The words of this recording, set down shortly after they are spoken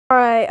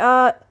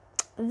Alright,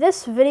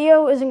 this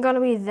video isn't gonna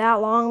be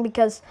that long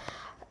because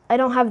I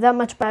don't have that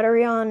much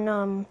battery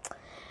on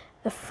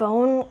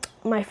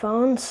my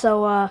phone,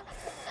 so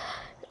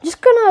just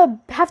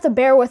gonna have to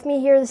bear with me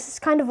here. This is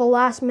kind of a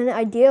last minute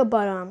idea,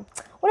 but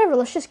whatever,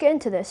 let's just get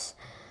into this.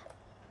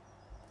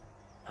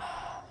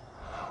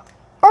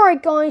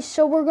 Alright guys,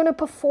 so we're gonna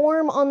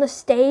perform on the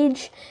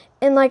stage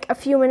in like a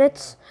few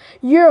minutes.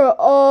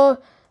 Yeah,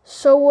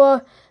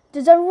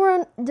 does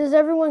everyone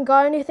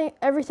got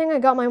everything? I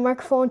got my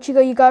microphone. Chico,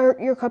 you got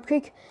your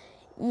cupcake?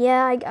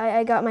 Yeah,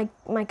 I got my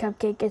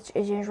cupcake. It's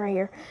just right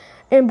here.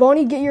 And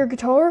Bonnie, get your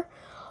guitar?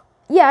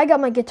 Yeah, I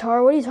got my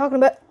guitar. What are you talking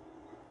about?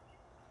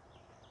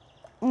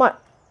 My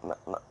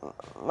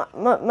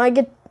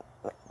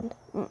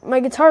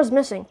guitar's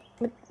missing.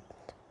 Who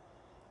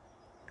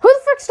the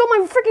frick stole my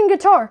freaking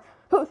guitar?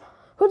 Who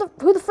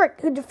the frick?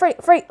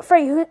 Frey,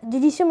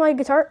 did you steal my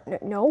guitar?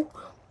 No.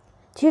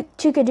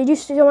 Chica, did you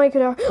steal my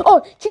guitar?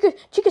 Oh, Chica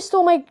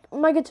stole my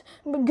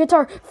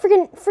guitar.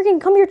 Freaking,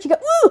 come here, Chica.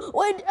 Ooh,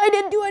 what? I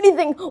didn't do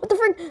anything. What the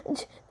frick?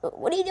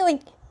 What are you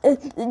doing?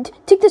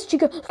 Take this,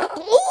 Chica.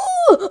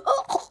 Ooh!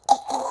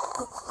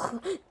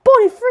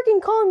 Bonnie,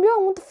 freaking calm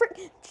down. What the frick?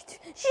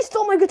 She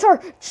stole my guitar.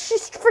 She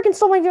freaking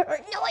stole my guitar.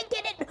 No, I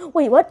didn't.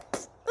 Wait,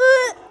 what?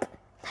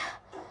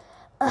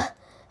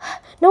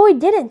 No, I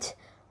didn't.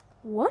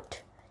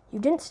 What? You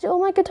didn't steal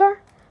my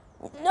guitar?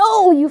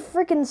 No, you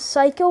freaking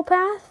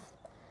psychopath.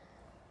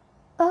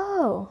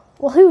 Oh,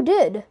 well, who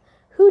did?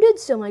 Who did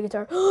steal my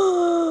guitar?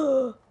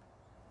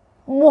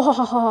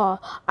 Mwahaha!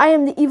 I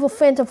am the evil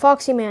Phantom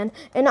Foxy Man,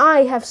 and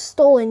I have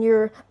stolen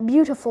your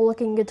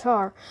beautiful-looking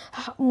guitar.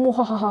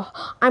 Mwahaha!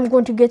 I'm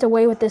going to get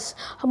away with this.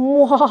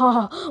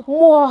 Mwahaha!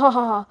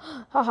 Mwahaha!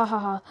 Ha ha ha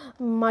ha!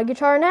 My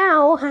guitar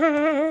now!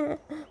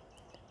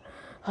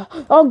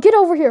 Oh, get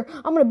over here!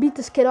 I'm gonna beat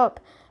this kid up.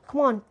 Come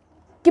on,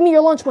 give me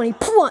your lunch money.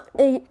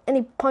 And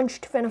he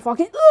punched Phantom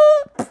Foxy.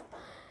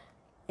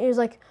 He was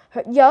like,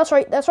 yeah,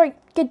 that's right.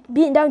 Get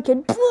beaten down,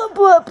 kid. Get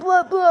freaking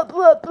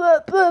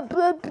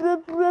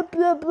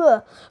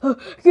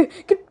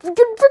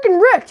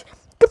wrecked.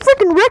 Get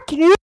freaking wrecked,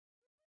 you.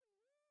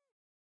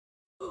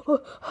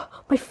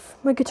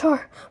 My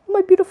guitar,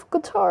 my beautiful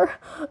guitar.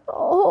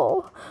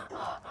 Oh,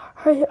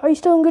 are you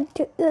still in good?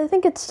 I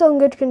think it's still in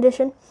good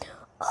condition.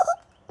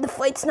 The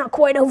fight's not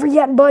quite over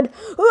yet, bud.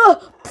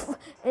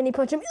 And he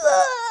punched him.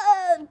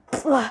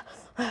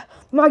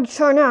 My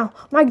guitar now.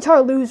 My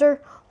guitar,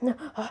 loser.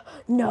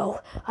 No,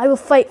 I will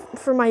fight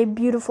for my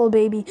beautiful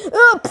baby.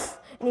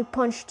 And he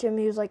punched him.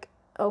 He was like,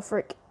 oh,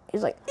 frick.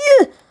 He's like,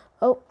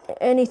 oh,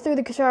 and he threw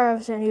the guitar out of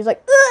his hand. He was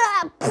like,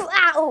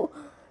 ow.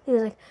 He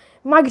was like,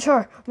 my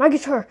guitar, my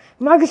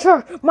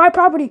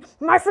property,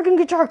 my freaking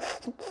guitar.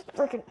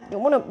 Freaking,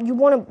 you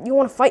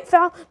wanna fight,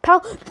 pal?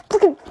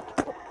 Freaking,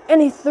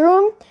 and he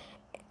threw him.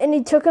 And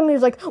he took him, he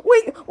was like,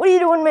 wait, what are you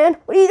doing, man?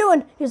 What are you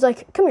doing? He was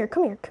like, come here. He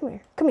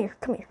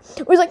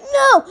was like,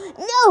 no.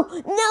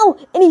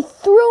 And he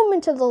threw him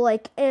into the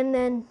lake, and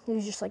then he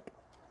was just like,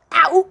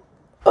 ow.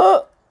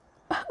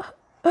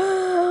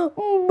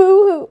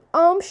 Boo-hoo,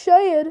 I'm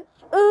scared.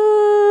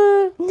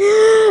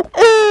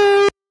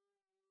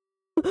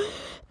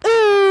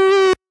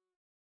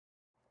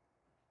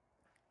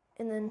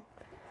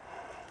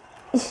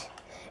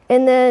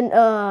 And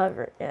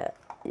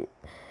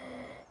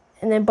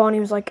then Bonnie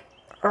was like,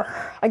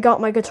 I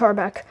got my guitar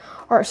back.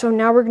 Alright, so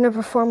now we're going to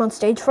perform on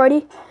stage,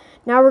 Friday.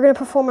 Now we're going to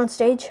perform on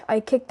stage. I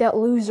kicked that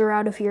loser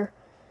out of here.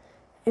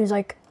 He was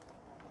like,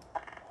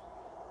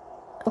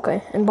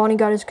 okay. And Bonnie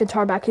got his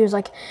guitar back. He was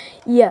like,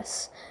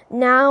 yes.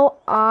 Now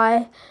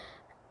I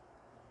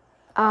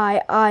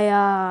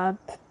have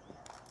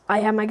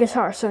my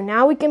guitar. So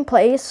now we can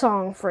play a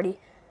song, Freddy.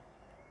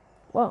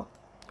 Wow.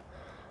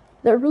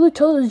 That really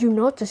tells you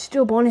not to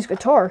steal Bonnie's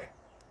guitar.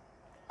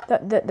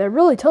 That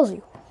really tells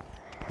you.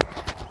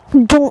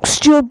 Don't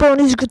steal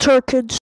Bonnie's guitar, kids.